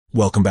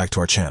Welcome back to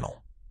our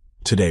channel.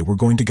 Today we're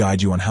going to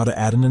guide you on how to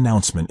add an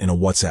announcement in a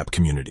WhatsApp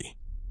community.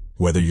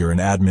 Whether you're an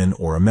admin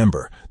or a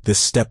member, this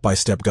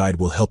step-by-step guide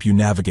will help you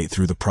navigate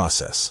through the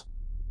process.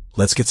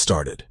 Let's get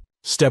started.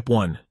 Step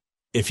 1.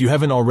 If you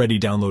haven't already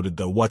downloaded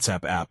the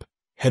WhatsApp app,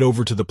 head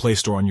over to the Play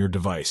Store on your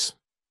device.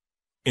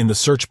 In the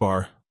search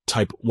bar,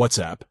 type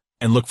WhatsApp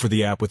and look for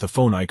the app with a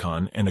phone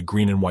icon and a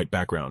green and white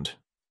background.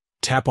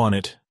 Tap on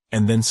it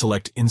and then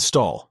select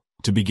Install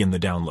to begin the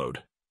download.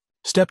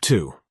 Step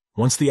 2.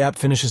 Once the app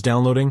finishes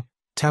downloading,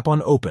 tap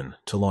on Open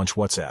to launch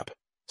WhatsApp.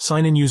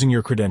 Sign in using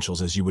your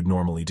credentials as you would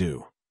normally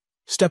do.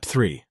 Step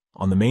 3.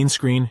 On the main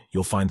screen,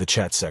 you'll find the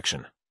chat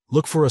section.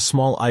 Look for a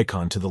small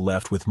icon to the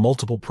left with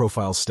multiple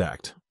profiles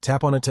stacked.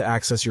 Tap on it to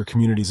access your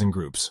communities and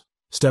groups.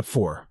 Step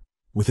 4.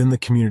 Within the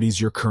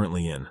communities you're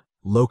currently in,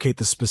 locate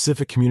the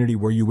specific community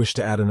where you wish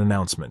to add an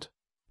announcement.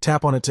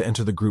 Tap on it to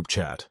enter the group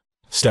chat.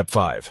 Step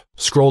 5.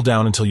 Scroll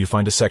down until you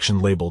find a section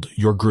labeled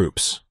Your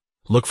Groups.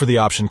 Look for the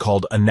option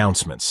called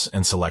Announcements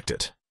and select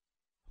it.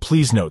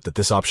 Please note that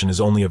this option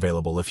is only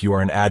available if you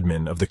are an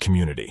admin of the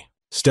community.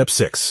 Step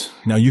 6.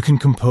 Now you can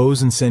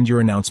compose and send your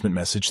announcement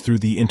message through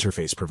the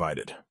interface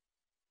provided.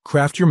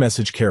 Craft your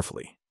message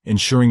carefully,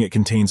 ensuring it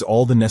contains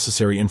all the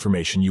necessary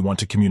information you want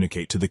to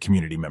communicate to the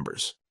community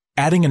members.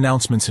 Adding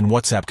announcements in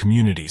WhatsApp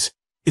communities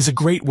is a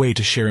great way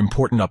to share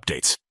important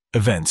updates,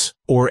 events,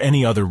 or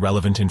any other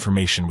relevant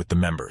information with the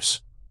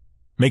members.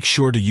 Make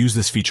sure to use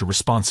this feature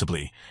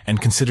responsibly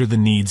and consider the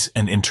needs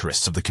and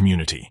interests of the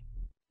community.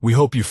 We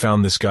hope you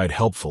found this guide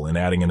helpful in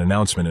adding an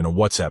announcement in a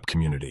WhatsApp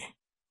community.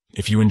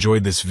 If you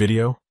enjoyed this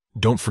video,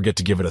 don't forget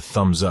to give it a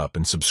thumbs up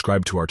and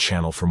subscribe to our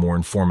channel for more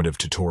informative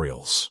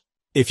tutorials.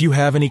 If you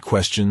have any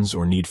questions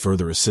or need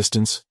further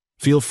assistance,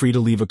 feel free to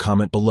leave a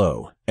comment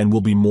below and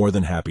we'll be more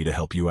than happy to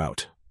help you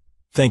out.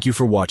 Thank you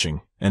for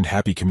watching and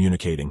happy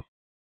communicating.